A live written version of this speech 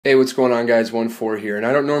Hey, what's going on, guys? 1-4 here, and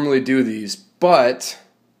I don't normally do these, but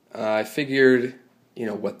I figured,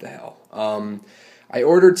 what the hell. I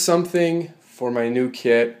ordered something for my new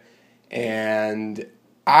kit, and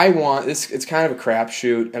I want this. It's kind of a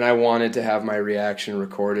crapshoot, and I wanted to have my reaction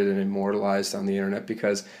recorded and immortalized on the internet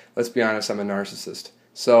because, let's be honest, I'm a narcissist.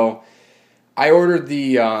 So I ordered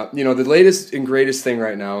the latest and greatest thing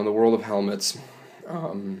right now in the world of helmets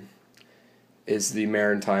is the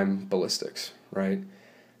Maritime ballistics, right?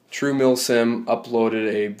 True Milsim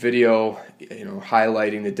uploaded a video,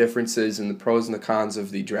 highlighting the differences and the pros and the cons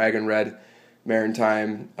of the Dragon Red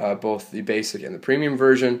Maritime, both the basic and the premium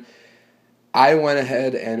version. I went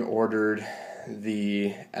ahead and ordered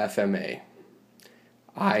the FMA.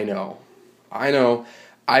 I know.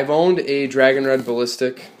 I've owned a Dragon Red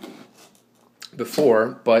ballistic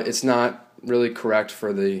before, but it's not really correct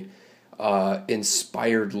for the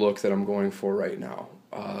inspired look that I'm going for right now.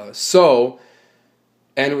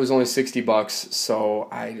 And it was only $60, so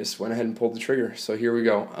I just went ahead and pulled the trigger. So here we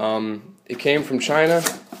go. It came from China.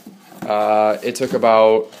 It took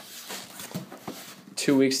about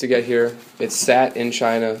 2 weeks to get here. It sat in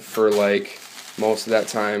China for like most of that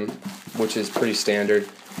time, which is pretty standard.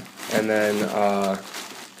 And then,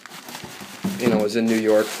 was in New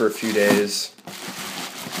York for a few days.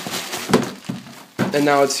 And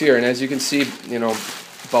now it's here. And as you can see,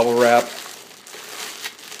 bubble wrap.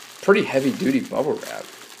 Pretty heavy-duty bubble wrap.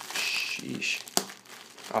 Sheesh.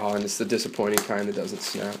 Oh, and it's the disappointing kind that doesn't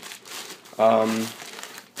snap.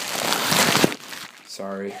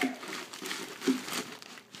 Sorry.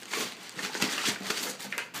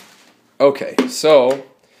 Okay, so,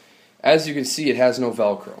 as you can see, it has no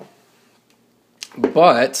Velcro.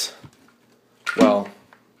 But, well,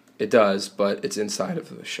 it does, but it's inside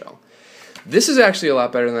of the shell. This is actually a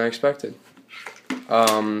lot better than I expected.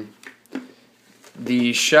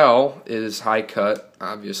 The shell is high cut,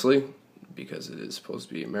 obviously, because it is supposed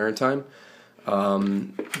to be maritime.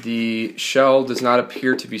 The shell does not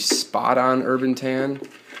appear to be spot on urban tan,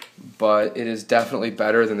 but it is definitely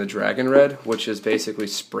better than the Dragon Red, which is basically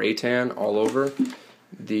spray tan all over.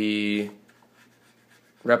 The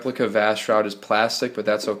replica vast shroud is plastic, but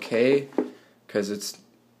that's okay because it's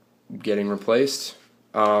getting replaced.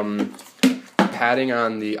 Padding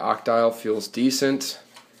on the octile feels decent.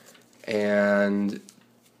 And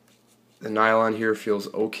the nylon here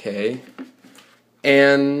feels okay.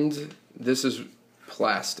 And this is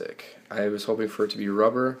plastic. I was hoping for it to be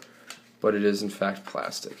rubber, but it is in fact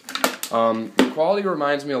plastic. The quality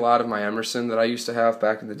reminds me a lot of my Emerson that I used to have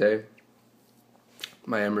back in the day.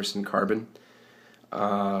 My Emerson Carbon.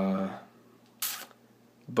 But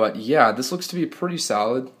yeah, this looks to be pretty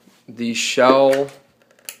solid. The shell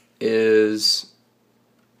is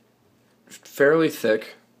fairly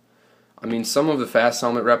thick. I mean, some of the fast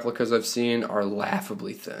helmet replicas I've seen are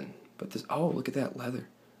laughably thin. But this, oh, look at that leather.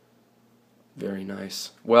 Very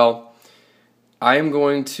nice. Well, I am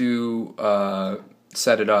going to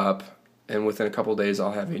set it up, and within a couple days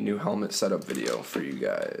I'll have a new helmet setup video for you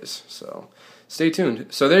guys. So stay tuned.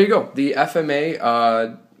 So there you go. The FMA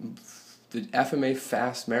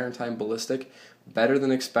Fast Maritime Ballistic, better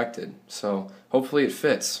than expected. So hopefully it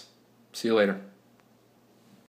fits. See you later.